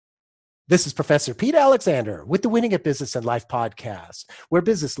This is Professor Pete Alexander with the Winning at Business and Life podcast, where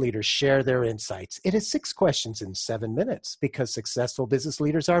business leaders share their insights. It is 6 questions in 7 minutes because successful business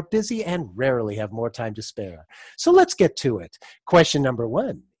leaders are busy and rarely have more time to spare. So let's get to it. Question number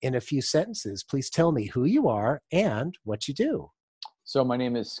 1. In a few sentences, please tell me who you are and what you do. So my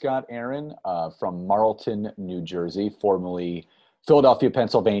name is Scott Aaron from Marlton, New Jersey, formerly Philadelphia,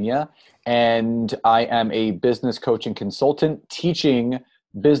 Pennsylvania. And I am a business coach and consultant teaching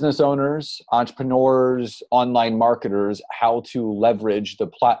business owners, entrepreneurs, online marketers how to leverage the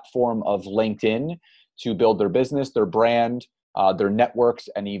platform of LinkedIn to build their business, their brand, their networks,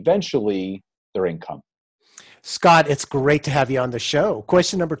 and eventually their income. Scott, it's great to have you on the show.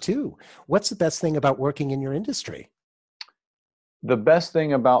 Question number 2. What's the best thing about working in your industry? The best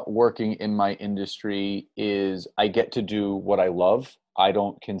thing about working in my industry is I get to do what I love. I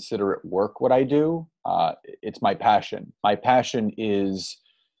don't consider it work what I do. It's my passion. My passion is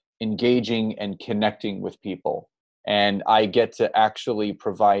engaging and connecting with people. And I get to actually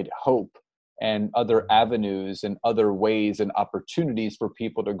provide hope and other avenues and other ways and opportunities for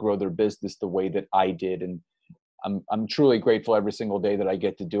people to grow their business the way that I did. And I'm truly grateful every single day that I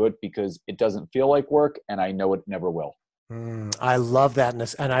get to do it because it doesn't feel like work and I know it never will. I love that.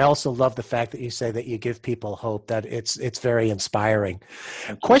 And I also love the fact that you say that you give people hope, that it's very inspiring.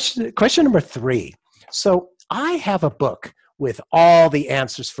 Question number 3. So I have a book with all the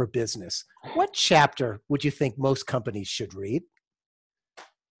answers for business. What chapter would you think most companies should read?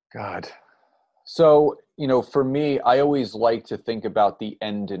 God. So, for me, I always like to think about the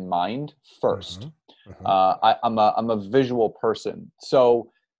end in mind first. I'm a visual person. So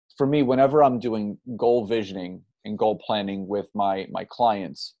for me, whenever I'm doing goal visioning and goal planning with my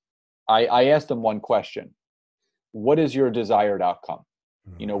clients, I ask them one question. What is your desired outcome?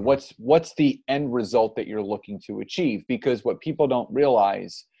 What's the end result that you're looking to achieve? Because what people don't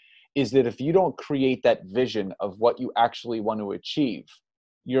realize is that if you don't create that vision of what you actually want to achieve,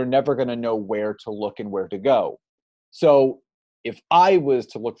 you're never going to know where to look and where to go. So if I was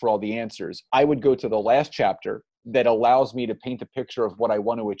to look for all the answers, I would go to the last chapter that allows me to paint a picture of what I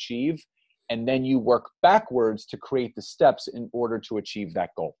want to achieve. And then you work backwards to create the steps in order to achieve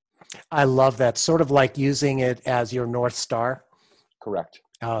that goal. I love that. Sort of like using it as your North Star. Correct.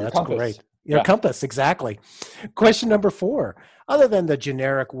 Oh, Your that's compass. Great. Your compass, exactly. Question number 4. Other than the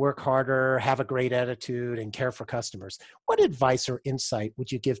generic work harder, have a great attitude, and care for customers, what advice or insight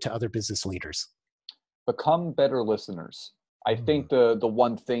would you give to other business leaders? Become better listeners. I think the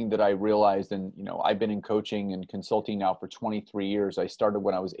one thing that I realized, and I've been in coaching and consulting now for 23 years. I started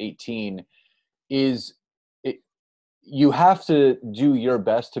when I was 18. You have to do your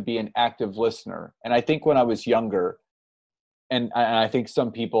best to be an active listener. And I think when I was younger, and I think some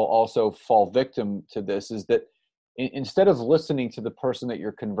people also fall victim to this, is that instead of listening to the person that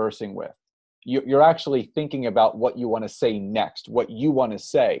you're conversing with, you're actually thinking about what you want to say next, what you want to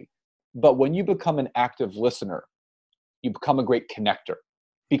say. But when you become an active listener, you become a great connector.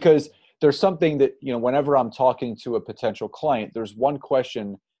 Because there's something that, whenever I'm talking to a potential client, there's one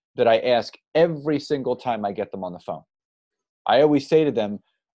question that I ask every single time I get them on the phone. I always say to them,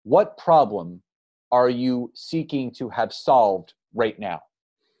 what problem are you seeking to have solved right now?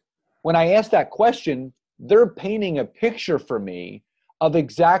 When I ask that question, they're painting a picture for me of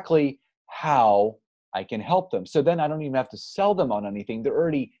exactly how I can help them. So then I don't even have to sell them on anything. They're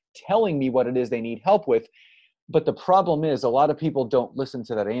already telling me what it is they need help with. But the problem is a lot of people don't listen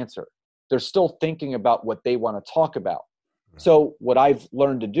to that answer. They're still thinking about what they want to talk about. So what I've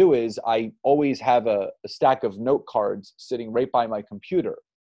learned to do is I always have a stack of note cards sitting right by my computer.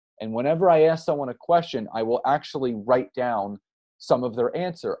 And whenever I ask someone a question, I will actually write down some of their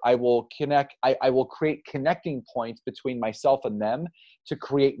answer. I will create connecting points between myself and them to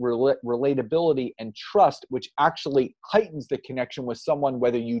create relatability and trust, which actually heightens the connection with someone,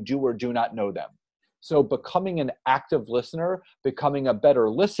 whether you do or do not know them. So becoming an active listener, becoming a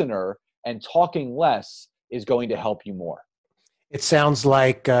better listener, and talking less is going to help you more. It sounds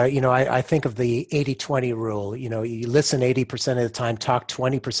like, I think of the 80-20 rule. You listen 80% of the time, talk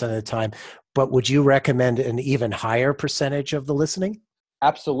 20% of the time. But would you recommend an even higher percentage of the listening?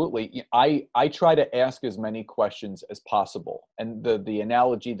 Absolutely. I try to ask as many questions as possible. And the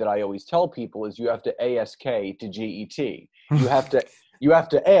analogy that I always tell people is you have to ASK to GET. You have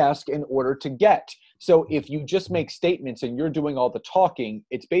to ask in order to get. So if you just make statements and you're doing all the talking,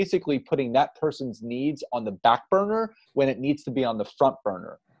 it's basically putting that person's needs on the back burner when it needs to be on the front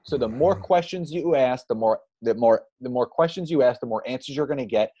burner. So the more questions you ask, the more questions you ask, the more answers you're going to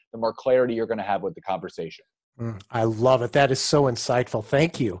get, the more clarity you're going to have with the conversation. I love it. That is so insightful.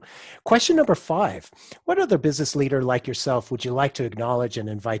 Thank you. Question number 5. What other business leader like yourself would you like to acknowledge and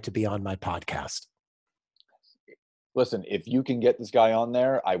invite to be on my podcast? Listen, if you can get this guy on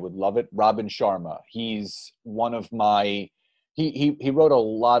there, I would love it. Robin Sharma. He's one of my, he wrote a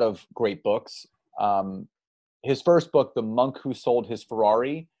lot of great books. His first book, The Monk Who Sold His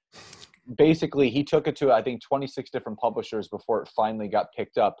Ferrari, basically he took it to, I think, 26 different publishers before it finally got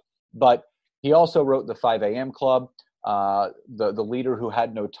picked up. But he also wrote The 5 a.m. Club, the Leader Who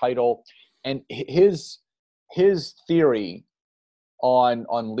Had No Title. And his theory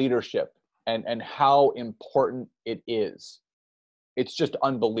on leadership and how important it is, it's just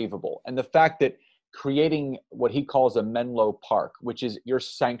unbelievable. And the fact that creating what he calls a Menlo Park, which is your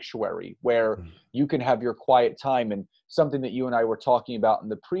sanctuary where you can have your quiet time, and something that you and I were talking about in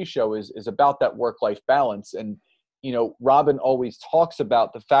the pre-show is about that work-life balance. And, you know, Robin always talks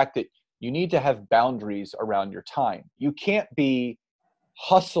about the fact that you need to have boundaries around your time. You can't be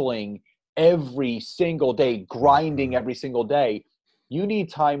hustling every single day, grinding every single day. You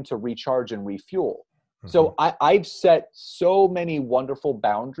need time to recharge and refuel. So I've set so many wonderful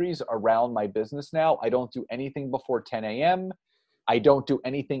boundaries around my business now. I don't do anything before 10 a.m. I don't do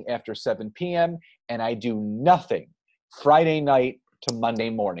anything after 7 p.m. And I do nothing Friday night to Monday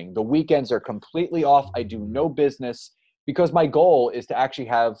morning. The weekends are completely off. I do no business because my goal is to actually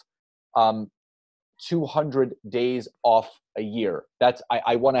have 200 days off a year. That's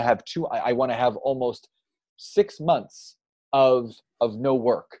I want to have I want to have almost 6 months of no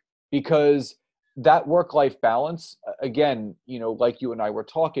work, because that work-life balance, again, you know, like you and I were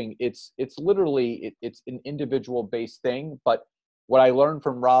talking, it's literally it's an individual-based thing. But what I learned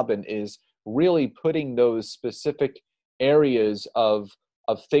from Robin is really putting those specific areas of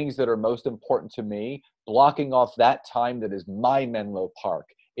things that are most important to me, blocking off that time that is my Menlo Park.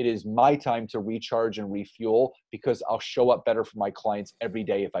 It is my time to recharge and refuel, because I'll show up better for my clients every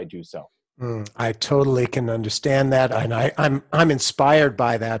day if I do so. I totally can understand that, and I'm inspired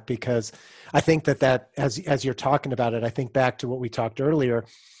by that, because I think that as you're talking about it, I think back to what we talked earlier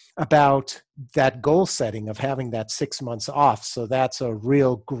about that goal setting of having that 6 months off. So that's a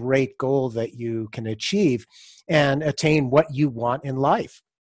real great goal that you can achieve and attain what you want in life.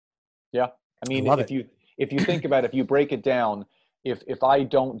 Yeah, I mean, if you think about it, if you break it down, if I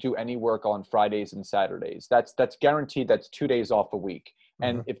don't do any work on Fridays and Saturdays, that's guaranteed. That's 2 days off a week.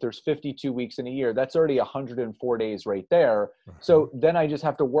 And if there's 52 weeks in a year, that's already 104 days right there. So then I just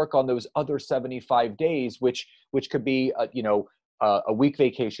have to work on those other 75 days, which could be, a week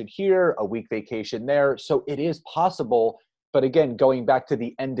vacation here, a week vacation there. So it is possible. But again, going back to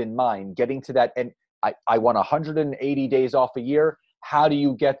the end in mind, getting to that, and I want 180 days off a year. How do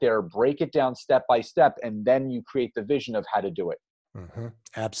you get there? Break it down step by step, and then you create the vision of how to do it.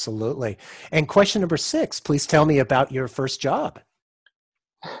 Absolutely. And question number 6, please tell me about your first job.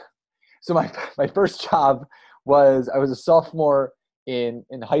 So my first job was, I was a sophomore in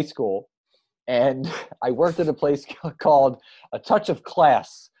high school, and I worked at a place called A Touch of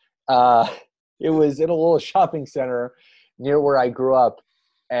Class. It was in a little shopping center near where I grew up,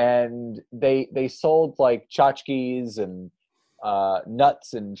 and they sold like tchotchkes and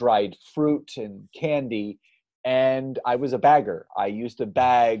nuts and dried fruit and candy. And I was a bagger. I used to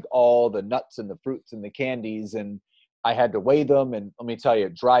bag all the nuts and the fruits and the candies, and I had to weigh them. And let me tell you,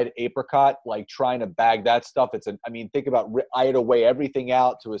 dried apricot, like trying to bag that stuff, think about, I had to weigh everything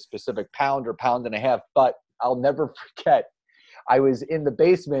out to a specific pound or pound and a half. But I'll never forget, I was in the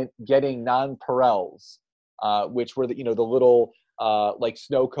basement getting nonpareils, which were the little like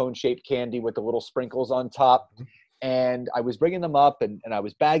snow cone shaped candy with the little sprinkles on top. And I was bringing them up and I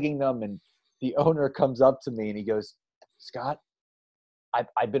was bagging them, and the owner comes up to me and he goes, "Scott,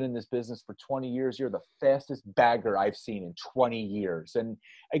 I've been in this business for 20 years. You're the fastest bagger I've seen in 20 years. And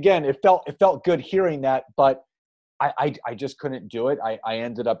again, it felt good hearing that, but I just couldn't do it. I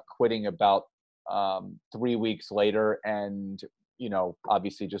ended up quitting about 3 weeks later, and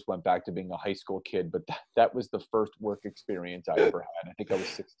obviously just went back to being a high school kid. But that was the first work experience I ever had. I think I was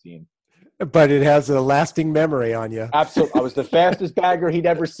 16. But it has a lasting memory on you. Absolutely. I was the fastest bagger he'd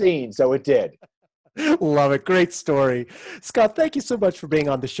ever seen, so it did. Love it. Great story. Scott, thank you so much for being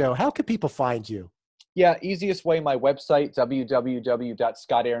on the show. How can people find you? Yeah, easiest way, my website,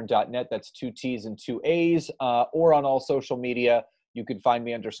 www.scottaaron.net. That's 2 T's and 2 A's. Or on all social media, you can find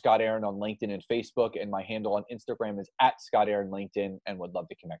me under Scott Aaron on LinkedIn and Facebook, and my handle on Instagram is @ScottAaronLinkedIn, and would love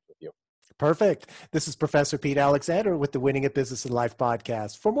to connect with you. Perfect. This is Professor Pete Alexander with the Winning at Business and Life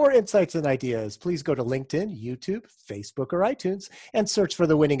podcast. For more insights and ideas, please go to LinkedIn, YouTube, Facebook, or iTunes and search for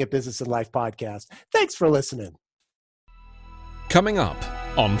the Winning at Business and Life podcast. Thanks for listening. Coming up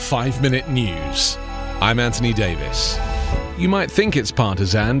on 5 Minute News. I'm Anthony Davis. You might think it's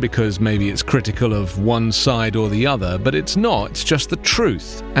partisan because maybe it's critical of one side or the other, but it's not. It's just the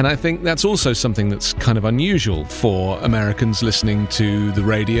truth. And I think that's also something that's kind of unusual for Americans listening to the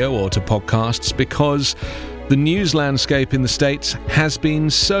radio or to podcasts, because the news landscape in the States has been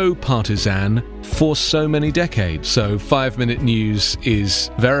so partisan for so many decades. So 5 Minute News is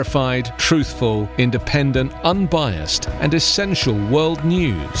verified, truthful, independent, unbiased, and essential world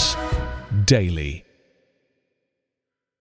news daily.